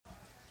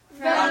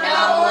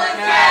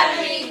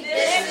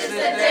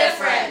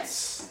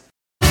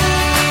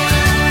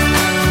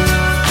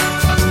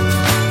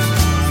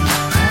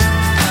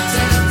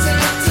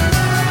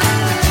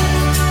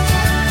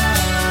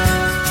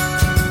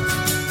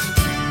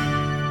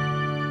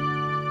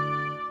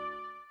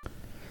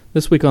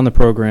This week on the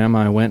program,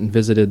 I went and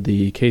visited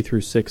the K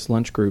through 6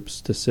 lunch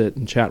groups to sit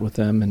and chat with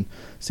them and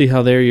see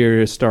how their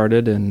year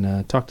started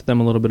and talk to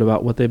them a little bit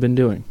about what they've been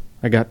doing.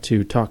 I got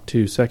to talk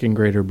to second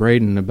grader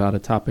Braden about a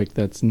topic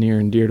that's near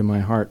and dear to my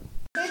heart.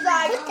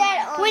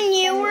 When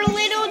you were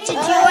little, did you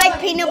like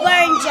peanut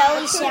butter and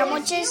jelly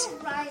sandwiches?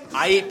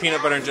 I eat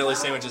peanut butter and jelly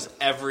sandwiches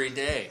every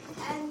day.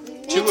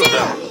 Two of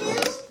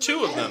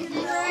them.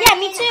 Yeah,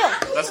 me too.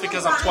 That's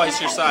because I'm twice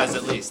your size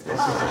at least.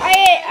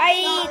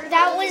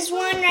 That was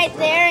one right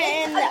there,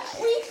 and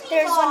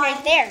there's one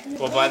right there.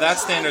 Well, by that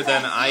standard,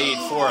 then I eat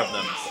 4 of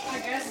them.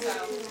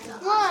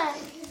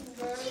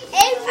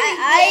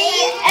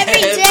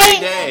 Every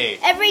day.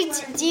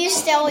 Do you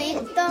still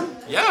eat them?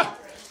 Yeah.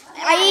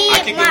 I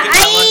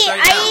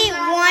eat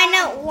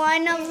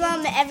one of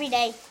them every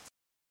day.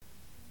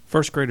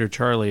 First grader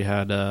Charlie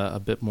had a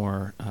bit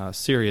more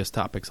serious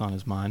topics on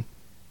his mind.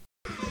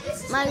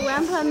 My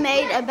grandpa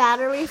made a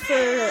battery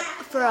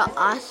for an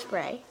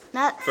osprey.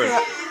 Not for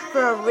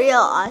a real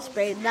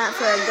osprey, not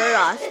for a good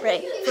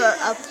osprey, for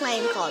a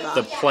plane called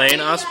osprey. The plane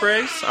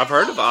ospreys? I've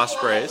heard of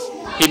ospreys.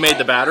 He made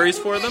the batteries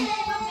for them?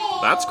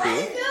 That's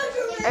cool.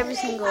 Every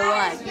single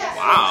one.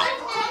 Wow.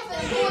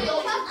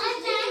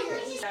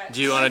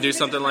 Do you want to do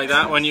something like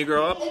that when you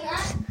grow up?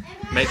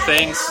 Make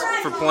things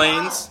for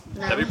planes?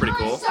 No. That'd be pretty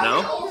cool.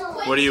 No?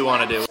 What do you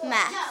want to do?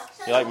 Math.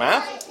 You like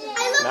math?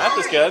 Math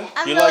is good.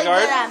 I'm You really like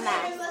art? good at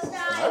math.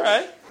 All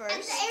right.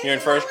 You're in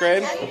first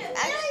grade?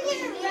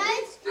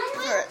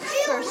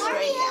 First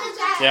grade.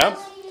 Yeah?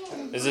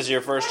 Is this your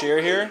first year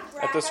here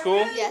at the school?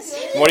 Yes.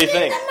 What do you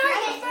think?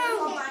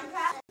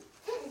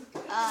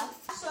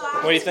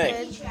 What do you think?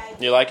 Good.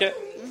 You like it?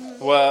 Mm-hmm.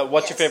 Well,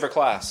 what's your favorite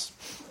class?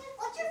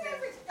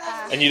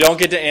 And you don't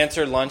get to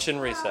answer lunch and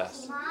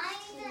recess.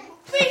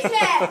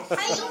 Recess.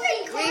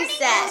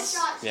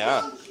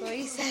 Yeah.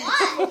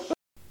 Recess.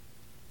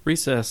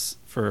 Recess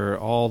for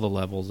all the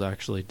levels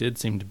actually did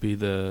seem to be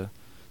the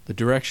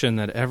direction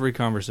that every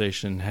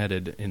conversation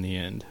headed in the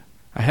end.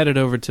 I headed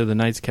over to the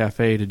Knights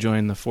Cafe to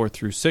join the 4th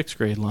through 6th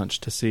grade lunch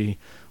to see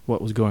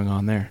what was going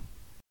on there.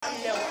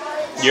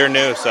 You're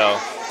new, so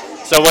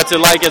what's it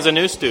like as a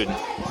new student?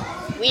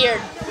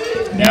 Weird.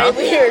 Yeah? Very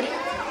weird.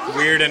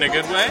 Weird in a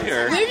good way,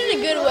 or? Weird in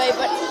a good way,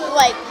 but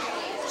like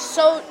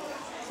so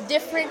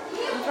different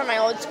from my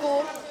old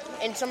school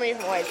in so many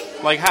different ways.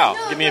 Like how?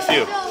 Give me a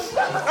few.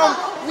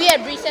 We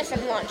had recess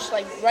and lunch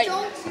like right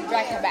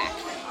back to back.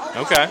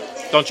 Okay.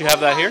 Don't you have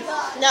that here?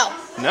 No.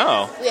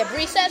 No. We have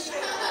recess,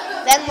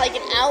 then like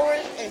an hour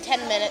and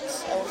 10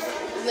 minutes of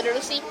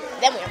literacy,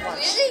 then we have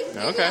lunch.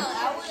 Okay.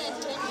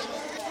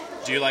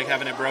 Do you like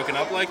having it broken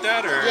up like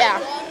that, or? Yeah.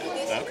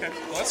 Okay.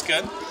 Well, that's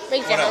good.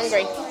 Makes you What else?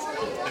 hungry.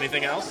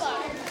 Anything else?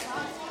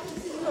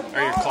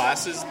 Are your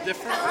classes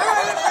different?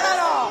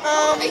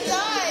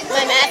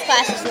 My math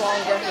class is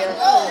longer here.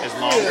 Is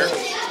longer?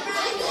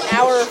 An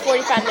hour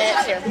 45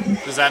 minutes here.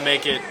 Does that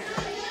make it?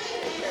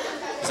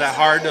 Is that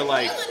hard to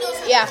like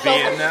Yeah. be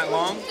in that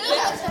long?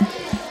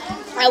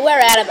 I wear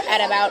at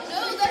about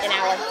an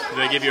hour. Do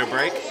they give you a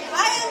break?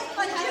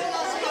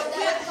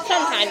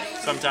 Sometimes.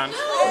 Sometimes.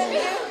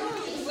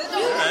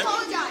 All right.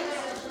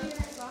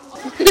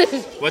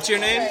 What's your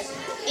name?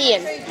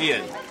 Ian.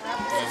 Ian.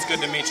 Well, it's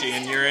good to meet you.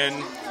 And you're in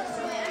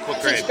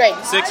what grade? 6th grade.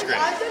 6th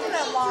grade.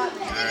 All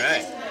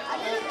right.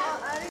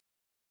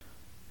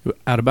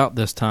 At about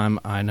this time,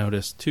 I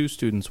noticed 2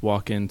 students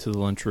walk into the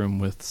lunchroom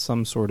with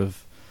some sort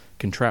of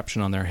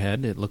contraption on their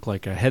head. It looked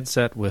like a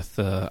headset with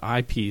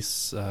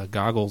eyepiece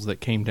goggles that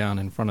came down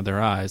in front of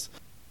their eyes.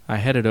 I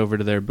headed over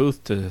to their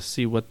booth to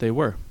see what they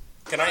were.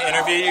 Can I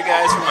interview you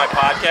guys for my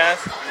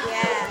podcast?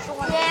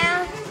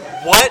 Yeah.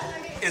 What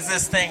is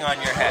this thing on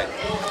your head?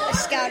 A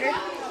scouter.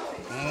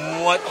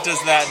 What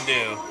does that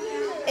do?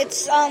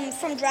 It's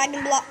from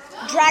Dragon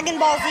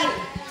Ball Z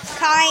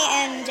Kai,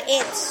 and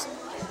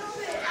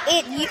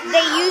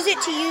they use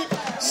it to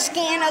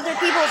scan other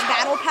people's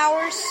battle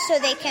powers so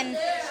they can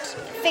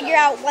figure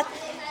out what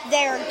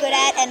they're good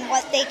at and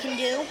what they can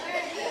do.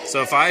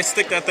 So if I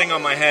stick that thing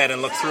on my head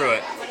and look through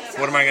it,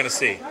 what am I going to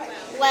see?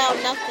 Well,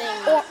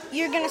 nothing. Or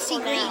you're gonna see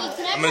green.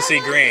 I'm going to see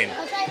green.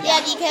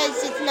 Yeah,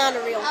 because it's not a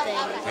real thing.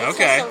 It's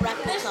Okay. just a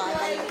replica.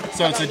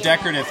 So it's a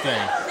decorative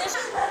thing.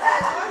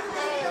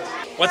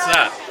 What's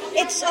that?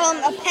 It's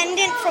a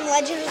pendant from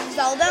Legend of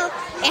Zelda.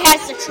 It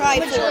has the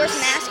Triforce. Majora's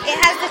Mask. It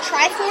has the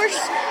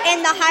Triforce and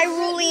the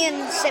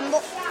Hyrulean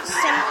symbol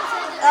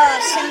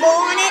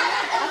on it.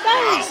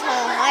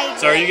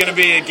 So are you going to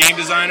be a game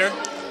designer?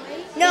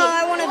 No,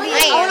 I want to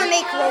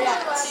make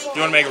robots. You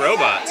want to make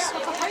robots?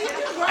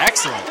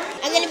 Excellent.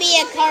 I'm going to be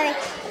a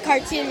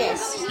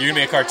cartoonist. You're going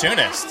to be a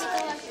cartoonist?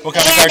 What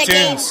kind of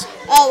cartoons?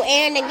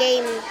 And a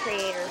game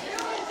creator.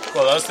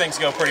 Well, those things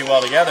go pretty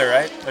well together,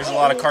 right? There's a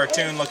lot of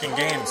cartoon-looking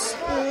games.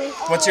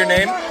 What's your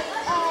name?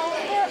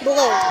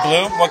 Blue.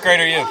 Blue? What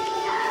grade are you?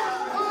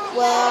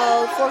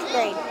 Well, 4th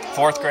grade.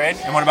 4th grade.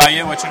 And what about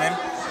you? What's your name?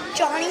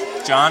 Johnny,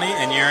 Johnny,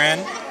 and you're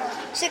in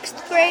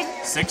 6th grade.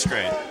 6th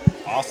grade.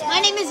 Awesome. My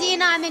name is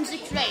Ian. I'm in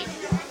 6th grade.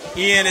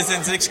 Ian is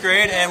in 6th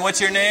grade, and what's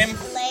your name?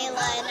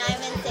 Layla, and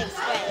I'm in 6th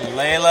grade.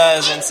 Layla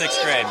is in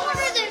 6th grade.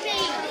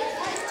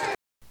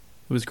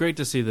 It was great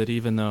to see that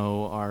even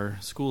though our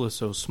school is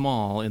so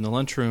small, in the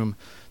lunchroom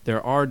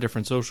there are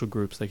different social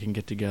groups that can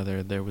get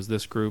together. There was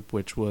this group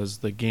which was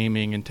the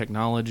gaming and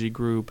technology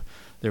group.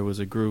 There was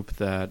a group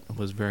that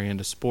was very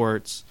into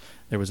sports.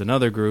 There was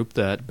another group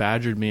that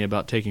badgered me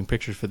about taking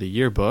pictures for the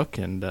yearbook,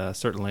 and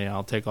certainly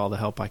I'll take all the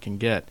help I can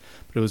get.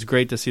 But it was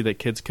great to see that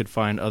kids could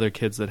find other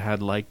kids that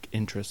had like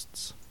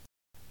interests.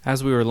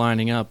 As we were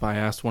lining up, I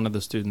asked one of the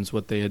students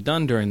what they had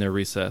done during their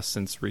recess,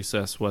 since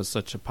recess was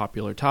such a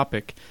popular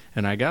topic,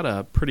 and I got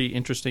a pretty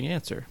interesting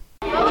answer.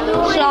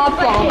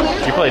 Softball.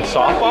 You played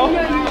softball?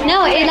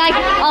 No, it's like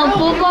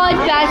football,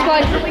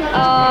 basketball,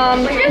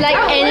 like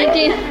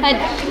anything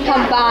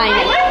combined.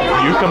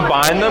 You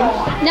combine them?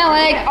 No,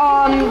 like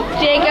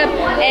Jacob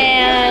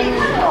and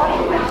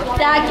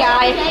that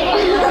guy.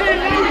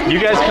 You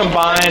guys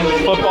combine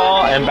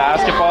football and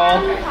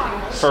basketball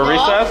for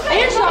recess?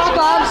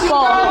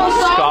 Softball.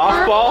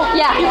 Scoffball?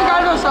 Yeah.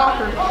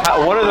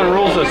 What are the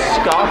rules of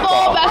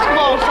scoffball?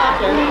 Basketball,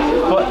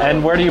 soccer.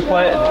 And where do you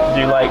play it?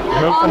 Do you like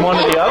move from one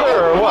to the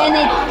other or what?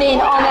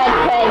 Anything on that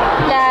play.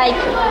 Like,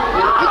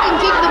 You can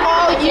kick the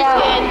ball, you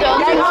can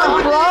dunk like it.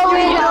 throw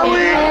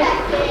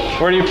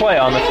it. Where do you play?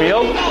 On the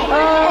field?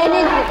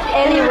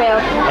 Anywhere.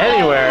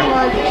 Anywhere.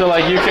 So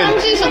like you could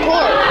kick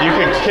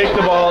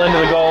the ball into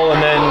the goal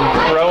and then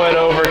throw it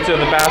over to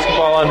the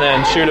basketball and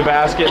then shoot a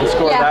basket and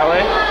score that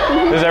way?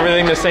 Is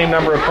everything the same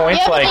number of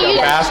points? Yeah, like a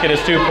basket is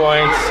 2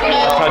 points,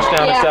 a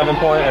touchdown is 7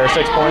 points or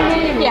 6 points?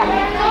 Yeah.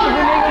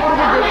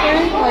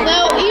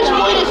 No, each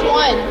point is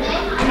one.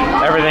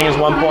 Everything is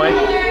 1 point?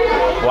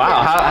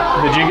 Wow.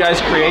 How did you guys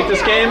create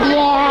this game?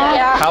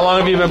 Yeah. How long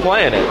have you been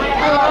playing it?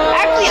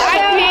 Actually, I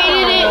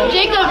created it.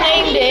 Jacob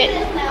named it.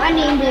 I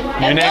named it.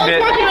 You named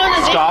it Working on the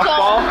theme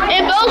Scoffball? song.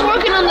 And Bell's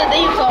working on the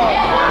theme song.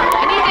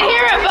 I need to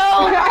hear it,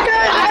 Bell.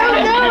 I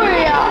don't know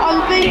yet. I'm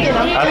thinking.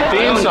 A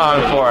theme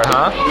song for it,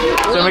 huh?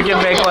 So we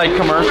can make like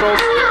commercials?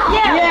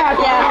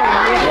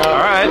 Yeah. All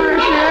right.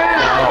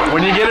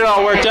 When you get it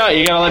all worked out,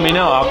 you gotta let me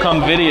know. I'll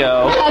come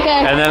video,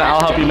 Okay. and then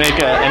I'll help you make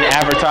an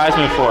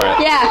advertisement for it.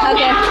 Yeah,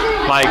 okay.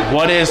 Like,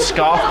 what is It's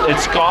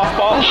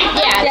scoffball?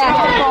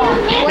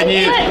 Yeah. Can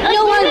you?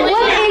 No, what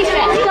is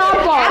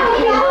softball?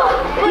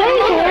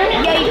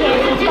 Yeah, you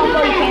can.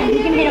 Softball, you can. You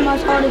can hit them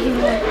as hard as you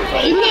want.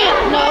 You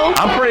can't, no.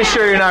 I'm pretty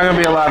sure you're not gonna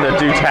be allowed to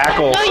do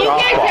tackle No, you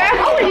can't softball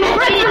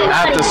tackle.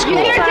 at the school.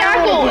 You can't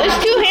tackle. It's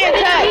two-hand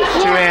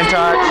touch. 2-hand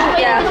touch.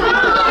 Yeah.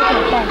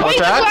 Or What's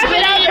you can slap that?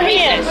 it out of their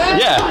hands.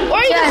 Yeah. Or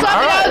you can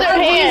slap it out of their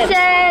hands.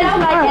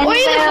 Or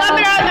you can slap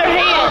it out of their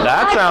hands.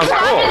 That sounds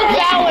cool.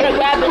 Foul and a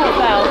grab is a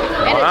foul.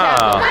 And a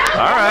tackle. Wow.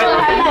 All right.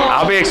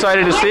 I'll be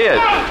excited to see it.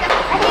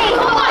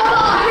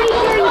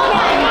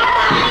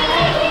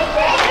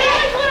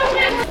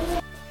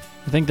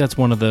 I think that's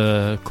one of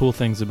the cool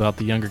things about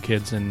the younger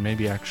kids, and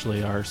maybe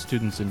actually our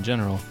students in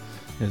general,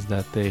 is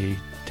that they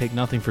take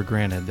nothing for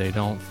granted. They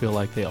don't feel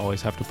like they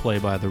always have to play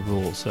by the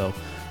rules. So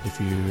if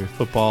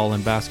football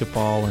and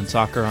basketball and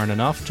soccer aren't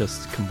enough,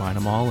 just combine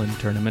them all and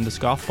turn them into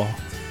scoffball.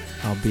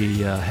 I'll be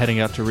heading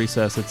out to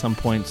recess at some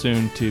point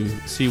soon to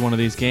see one of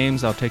these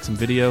games. I'll take some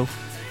video,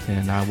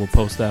 and I will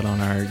post that on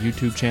our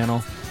YouTube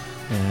channel.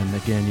 And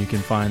again, you can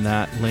find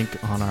that link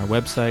on our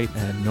website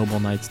at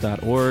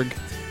nobleknights.org.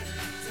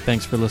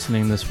 Thanks for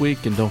listening this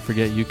week, and don't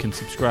forget you can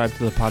subscribe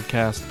to the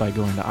podcast by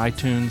going to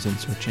iTunes and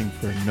searching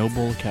for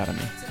Noble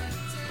Academy.